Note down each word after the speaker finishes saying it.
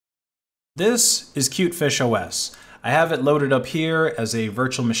This is CuteFishOS. I have it loaded up here as a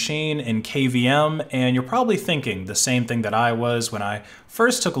virtual machine in KVM, and you're probably thinking the same thing that I was when I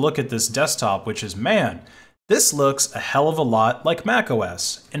first took a look at this desktop, which is, man, this looks a hell of a lot like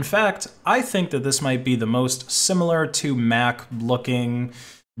macOS. In fact, I think that this might be the most similar to Mac looking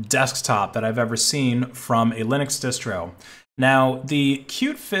desktop that I've ever seen from a Linux distro. Now, the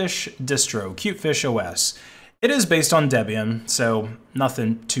CuteFish distro, CuteFishOS, it is based on Debian, so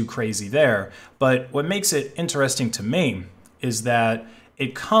nothing too crazy there. But what makes it interesting to me is that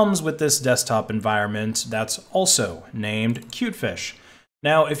it comes with this desktop environment that's also named CuteFish.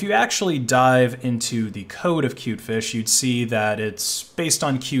 Now, if you actually dive into the code of CuteFish, you'd see that it's based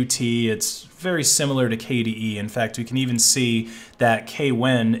on Qt. It's very similar to KDE. In fact, we can even see that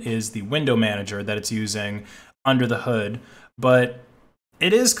Kwin is the window manager that it's using under the hood. But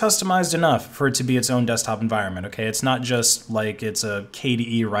it is customized enough for it to be its own desktop environment, okay? It's not just like it's a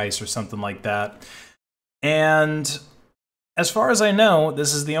KDE Rice or something like that. And as far as I know,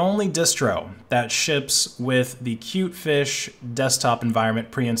 this is the only distro that ships with the CuteFish desktop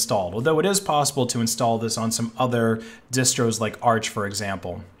environment pre-installed, although it is possible to install this on some other distros like Arch, for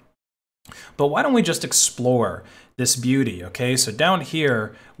example. But why don't we just explore this beauty, okay? So down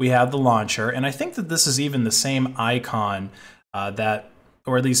here, we have the launcher, and I think that this is even the same icon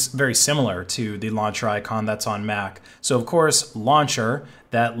or at least very similar to the launcher icon that's on Mac. So of course, launcher,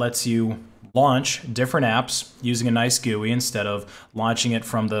 that lets you launch different apps using a nice GUI instead of launching it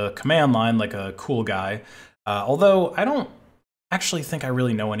from the command line like a cool guy. Although I don't actually think I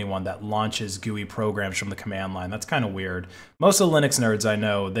really know anyone that launches GUI programs from the command line. That's kind of weird. Most of the Linux nerds I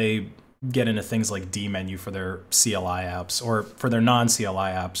know, they get into things like dmenu for their CLI apps, or for their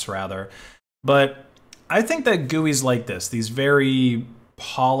non-CLI apps rather. But I think that GUIs like this, these very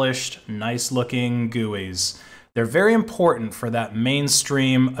polished, nice-looking GUIs, they're very important for that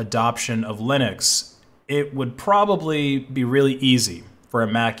mainstream adoption of Linux. It would probably be really easy for a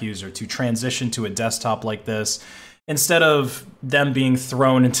Mac user to transition to a desktop like this instead of them being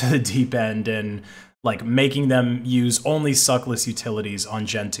thrown into the deep end and like making them use only suckless utilities on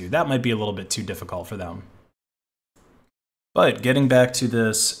Gentoo. That might be a little bit too difficult for them. But getting back to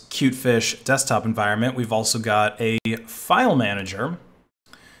this CuteFish desktop environment, we've also got a file manager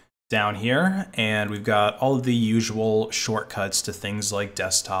down here, and we've got all of the usual shortcuts to things like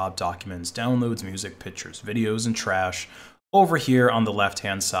desktop, documents, downloads, music, pictures, videos, and trash over here on the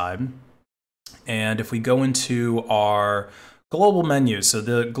left-hand side. And if we go into our global menu, so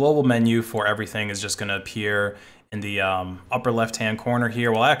the global menu for everything is just going to appear in the upper left-hand corner here.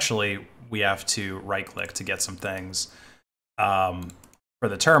 Well, actually, we have to right-click to get some things for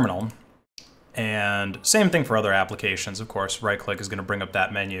the terminal. And same thing for other applications, of course, right-click is going to bring up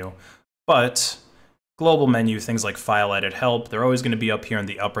that menu. But global menu, things like file, edit, help, they're always going to be up here in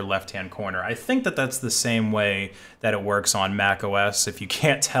the upper left-hand corner. I think that that's the same way that it works on macOS. If you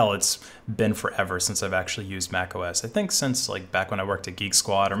can't tell, it's been forever since I've actually used macOS. I think since like back when I worked at Geek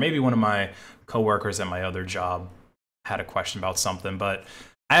Squad, or maybe one of my coworkers at my other job had a question about something, but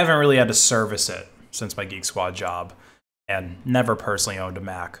I haven't really had to service it since my Geek Squad job and never personally owned a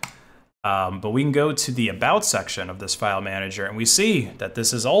Mac. But we can go to the About section of this file manager, and we see that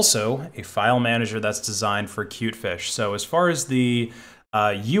this is also a file manager that's designed for CuteFish. So as far as the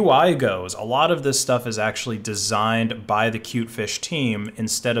UI goes, a lot of this stuff is actually designed by the CuteFish team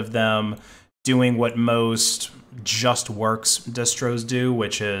instead of them doing what most just works distros do,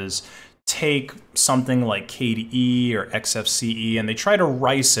 which is take something like KDE or XFCE and they try to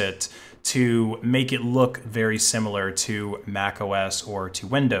rice it to make it look very similar to macOS or to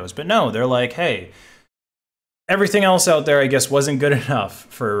Windows. But no, they're like, hey, everything else out there, I guess, wasn't good enough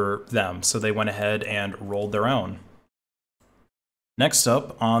for them. So they went ahead and rolled their own. Next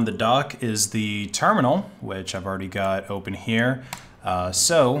up on the dock is the terminal, which I've already got open here.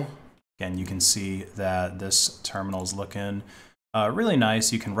 So again, you can see that this terminal is looking really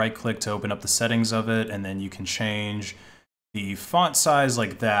nice. You can right-click to open up the settings of it, and then you can change the font size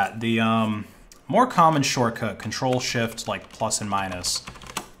like that. The more common shortcut, Control-Shift, like plus and minus,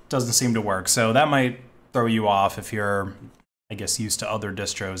 doesn't seem to work. So that might throw you off if you're, I guess, used to other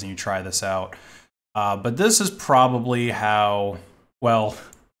distros and you try this out. But this is probably how, well,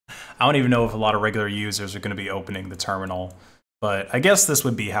 I don't even know if a lot of regular users are going to be opening the terminal, but I guess this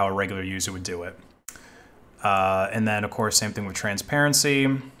would be how a regular user would do it. And then, of course, same thing with transparency.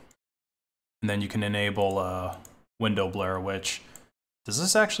 And then you can enable window blur, which, does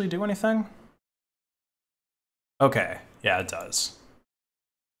this actually do anything? Okay, yeah, it does.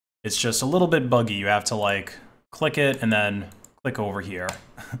 It's just a little bit buggy. You have to like click it and then click over here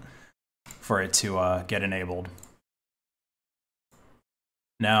for it to get enabled.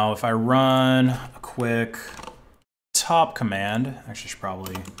 Now, if I run a quick top command, actually I should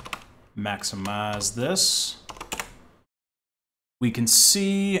probably maximize this. We can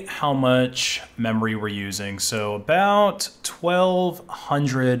see how much memory we're using. So about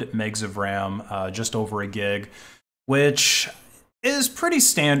 1,200 megs of RAM, just over a gig, which is pretty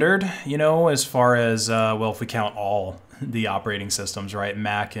standard, you know, as far as, well, if we count all the operating systems, right?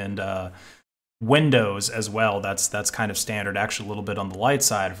 Mac and Windows as well, that's kind of standard, actually a little bit on the light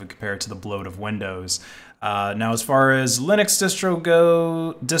side if we compare it to the bloat of Windows. Now, as far as Linux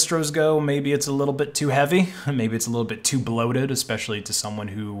distros go, maybe it's a little bit too heavy. Maybe it's a little bit too bloated, especially to someone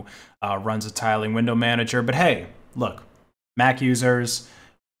who runs a tiling window manager. But hey, look, Mac users,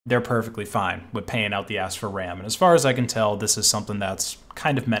 they're perfectly fine with paying out the ass for RAM. And as far as I can tell, this is something that's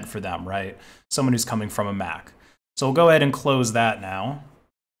kind of meant for them, right? Someone who's coming from a Mac. So we'll go ahead and close that now.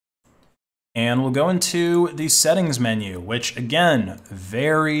 And we'll go into the settings menu, which again,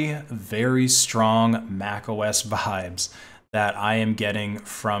 very, very strong macOS vibes that I am getting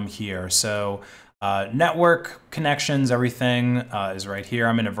from here. So network connections, everything is right here.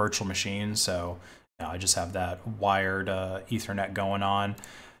 I'm in a virtual machine, so you know, I just have that wired Ethernet going on.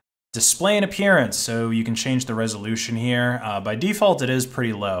 Display and appearance, so you can change the resolution here. By default, it is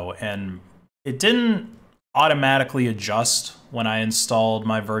pretty low, and it didn't automatically adjust when I installed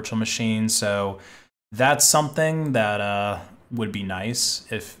my virtual machine, so that's something that would be nice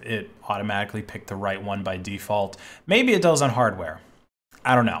if it automatically picked the right one by default. Maybe it does on hardware.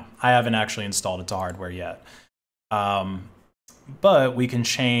 I don't know. I haven't actually installed it to hardware yet. But we can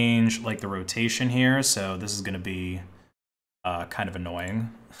change like the rotation here, so this is going to be kind of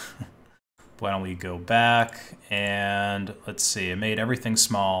annoying. Why don't we go back and let's see, it made everything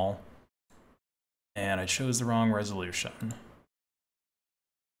small. And I chose the wrong resolution.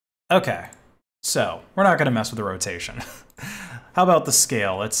 Okay, so we're not gonna mess with the rotation. How about the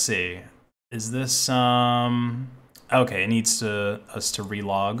scale? Let's see. Is this, okay, it needs us to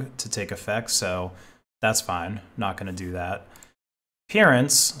relog to take effect, so that's fine. Not gonna do that.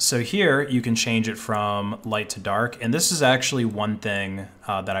 Appearance, so here you can change it from light to dark, and this is actually one thing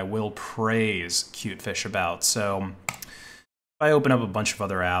that I will praise CuteFish about. So I open up a bunch of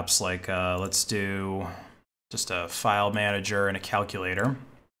other apps, like let's do just a file manager and a calculator.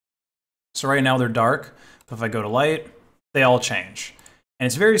 So right now they're dark, but if I go to light, they all change. And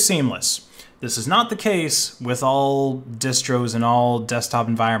it's very seamless. This is not the case with all distros and all desktop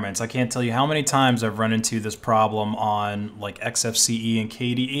environments. I can't tell you how many times I've run into this problem on like XFCE and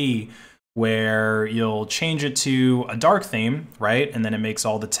KDE, where you'll change it to a dark theme, right? And then it makes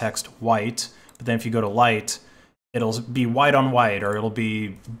all the text white. But then if you go to light, it'll be white on white, or it'll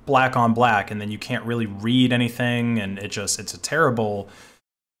be black on black, and then you can't really read anything, and it's a terrible,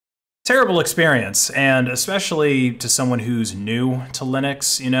 terrible experience. And especially to someone who's new to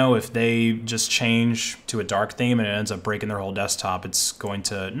Linux, you know, if they just change to a dark theme and it ends up breaking their whole desktop, it's going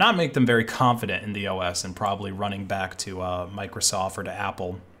to not make them very confident in the OS and probably running back to Microsoft or to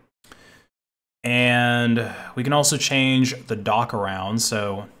Apple. And we can also change the dock around,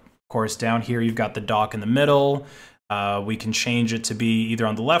 so of course, down here you've got the dock in the middle. We can change it to be either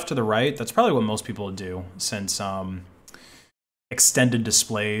on the left or the right. That's probably what most people would do, since extended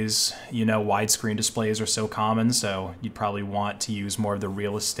displays, you know, widescreen displays are so common. So you'd probably want to use more of the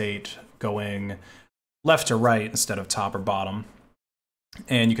real estate going left to right instead of top or bottom.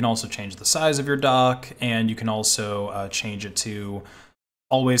 And you can also change the size of your dock, and you can also change it to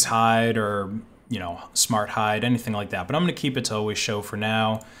always hide or, you know, smart hide, anything like that. But I'm going to keep it to always show for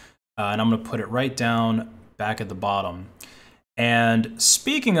now. And I'm going to put it right down back at the bottom. And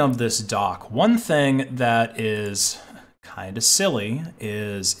speaking of this dock, one thing that is kind of silly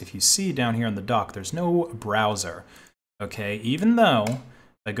is if you see down here on the dock, there's no browser. Okay, even though if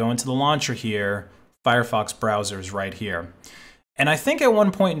I go into the launcher here, Firefox browser is right here. And I think at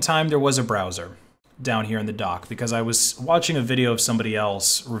one point in time there was a browser down here in the dock, because I was watching a video of somebody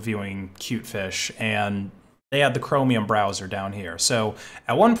else reviewing CuteFish, and they had the Chromium browser down here. So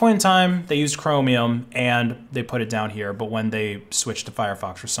at one point in time, they used Chromium and they put it down here, but when they switched to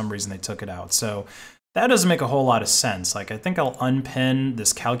Firefox, for some reason they took it out. So that doesn't make a whole lot of sense. Like, I think I'll unpin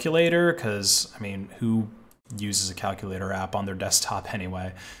this calculator, because, I mean, who uses a calculator app on their desktop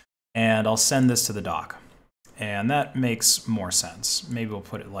anyway? And I'll send this to the dock. And that makes more sense. Maybe we'll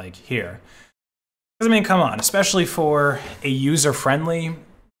put it like here. Because, I mean, come on, especially for a user-friendly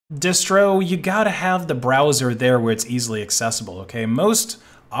distro, you gotta have the browser there where it's easily accessible, okay? Most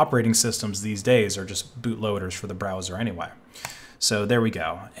operating systems these days are just bootloaders for the browser anyway. So there we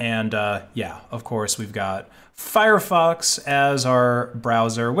go. And yeah, of course, we've got Firefox as our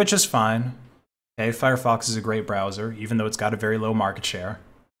browser, which is fine. Okay, Firefox is a great browser, even though it's got a very low market share.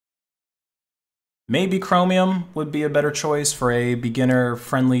 Maybe Chromium would be a better choice for a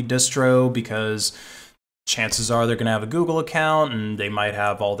beginner-friendly distro because chances are they're going to have a Google account and they might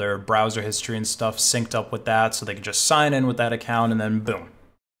have all their browser history and stuff synced up with that, so they can just sign in with that account and then boom.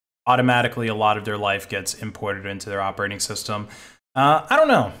 Automatically, a lot of their life gets imported into their operating system. I don't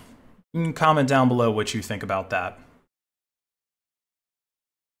know. You can comment down below what you think about that.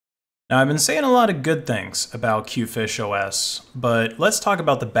 Now, I've been saying a lot of good things about CuteFishOS, but let's talk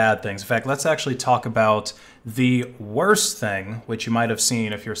about the bad things. In fact, let's actually talk about the worst thing, which you might have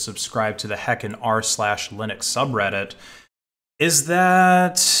seen if you're subscribed to the heckin' r/Linux subreddit, is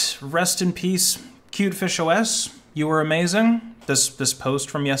that rest in peace, CuteFishOS. You were amazing. This post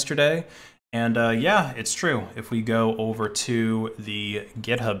from yesterday. And yeah, it's true. If we go over to the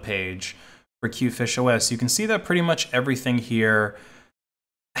GitHub page for CuteFishOS, you can see that pretty much everything here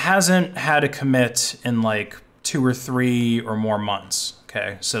hasn't had a commit in like 2 or 3 or more months.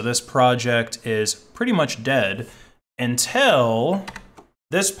 Okay, so this project is pretty much dead until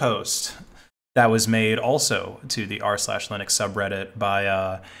this post that was made also to the r/Linux subreddit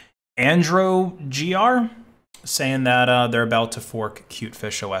by AndroGR, saying that they're about to fork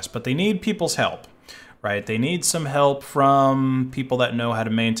CuteFishOS, but they need people's help, right? They need some help from people that know how to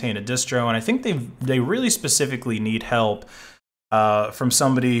maintain a distro, and I think they really specifically need help from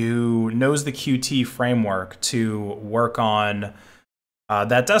somebody who knows the Qt framework to work on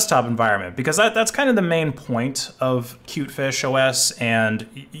that desktop environment, because that's kind of the main point of CuteFishOS, and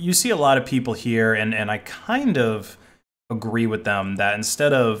you see a lot of people here, and I kind of agree with them that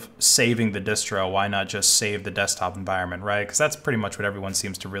instead of saving the distro, why not just save the desktop environment, right? Because that's pretty much what everyone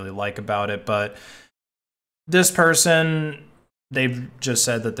seems to really like about it. But this person, they've just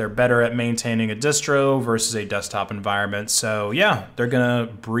said that they're better at maintaining a distro versus a desktop environment. So yeah, they're gonna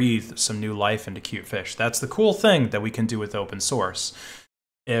breathe some new life into CuteFish. That's the cool thing that we can do with open source.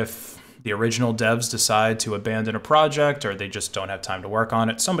 If the original devs decide to abandon a project or they just don't have time to work on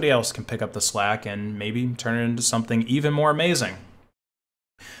it, somebody else can pick up the slack and maybe turn it into something even more amazing.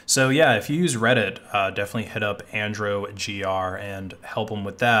 So yeah, if you use Reddit, definitely hit up AndroGR and help him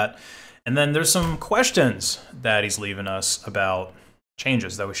with that. And then there's some questions that he's leaving us about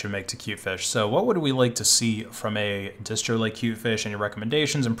changes that we should make to CuteFish. So what would we like to see from a distro like CuteFish? Any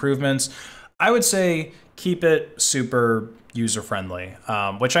recommendations, improvements? I would say keep it super user-friendly,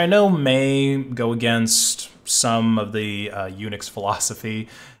 which I know may go against some of the Unix philosophy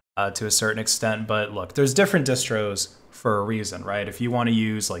to a certain extent, but look, there's different distros for a reason, right? If you want to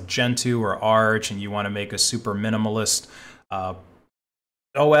use like Gentoo or Arch and you want to make a super minimalist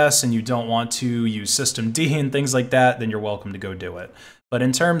OS and you don't want to use systemd and things like that, then you're welcome to go do it. But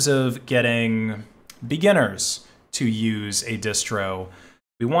in terms of getting beginners to use a distro,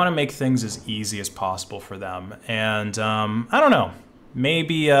 we want to make things as easy as possible for them. And I don't know,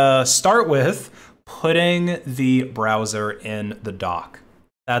 maybe start with putting the browser in the dock.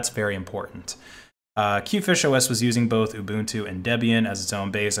 That's very important. CuteFishOS was using both Ubuntu and Debian as its own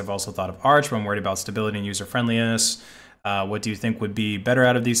base. I've also thought of Arch, but I'm worried about stability and user-friendliness. What do you think would be better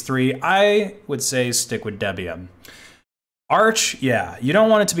out of these three? I would say stick with Debian. Arch, yeah, you don't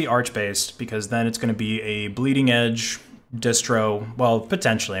want it to be Arch-based because then it's going to be a bleeding-edge distro. Well,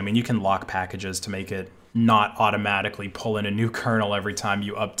 potentially. I mean, you can lock packages to make it not automatically pull in a new kernel every time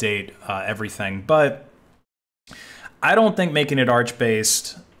you update everything. But I don't think making it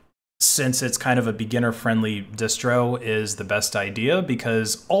Arch-based, since it's kind of a beginner-friendly distro, is the best idea,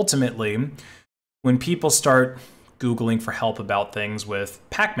 because ultimately, when people start Googling for help about things with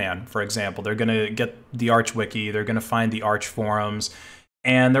Pac-Man, for example, they're going to get the Arch wiki, they're going to find the Arch forums,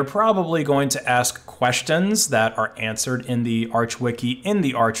 and they're probably going to ask questions that are answered in the Arch wiki, in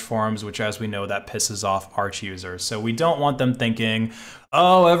the Arch forums, which, as we know, that pisses off Arch users. So we don't want them thinking,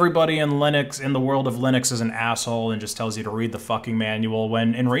 oh, everybody in Linux, in the world of Linux, is an asshole and just tells you to read the fucking manual,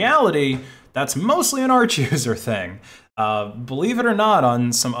 when in reality, that's mostly an Arch user thing. Believe it or not,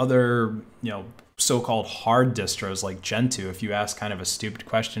 on some other, so-called hard distros like Gentoo, if you ask kind of a stupid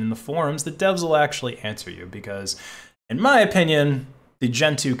question in the forums, the devs will actually answer you, because, in my opinion, the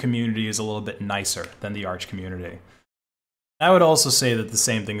Gentoo community is a little bit nicer than the Arch community. I would also say that the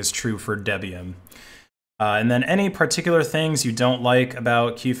same thing is true for Debian. And then any particular things you don't like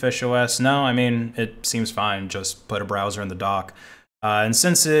about CuteFishOS? No, I mean, it seems fine. Just put a browser in the dock. And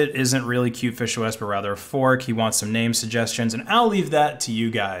since it isn't really CuteFishOS, but rather a fork, he wants some name suggestions, and I'll leave that to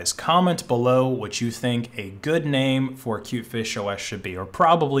you guys. Comment below what you think a good name for CuteFishOS should be, or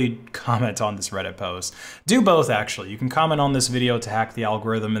probably comment on this Reddit post. Do both, actually. You can comment on this video to hack the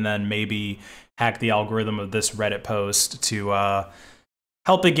algorithm, and then maybe hack the algorithm of this Reddit post to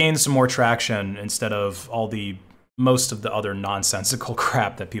help it gain some more traction instead of most of the other nonsensical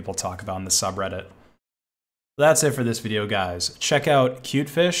crap that people talk about in the subreddit. That's it for this video, guys. Check out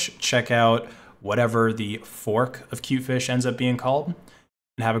CuteFish, check out whatever the fork of CuteFish ends up being called,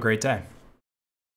 and have a great day.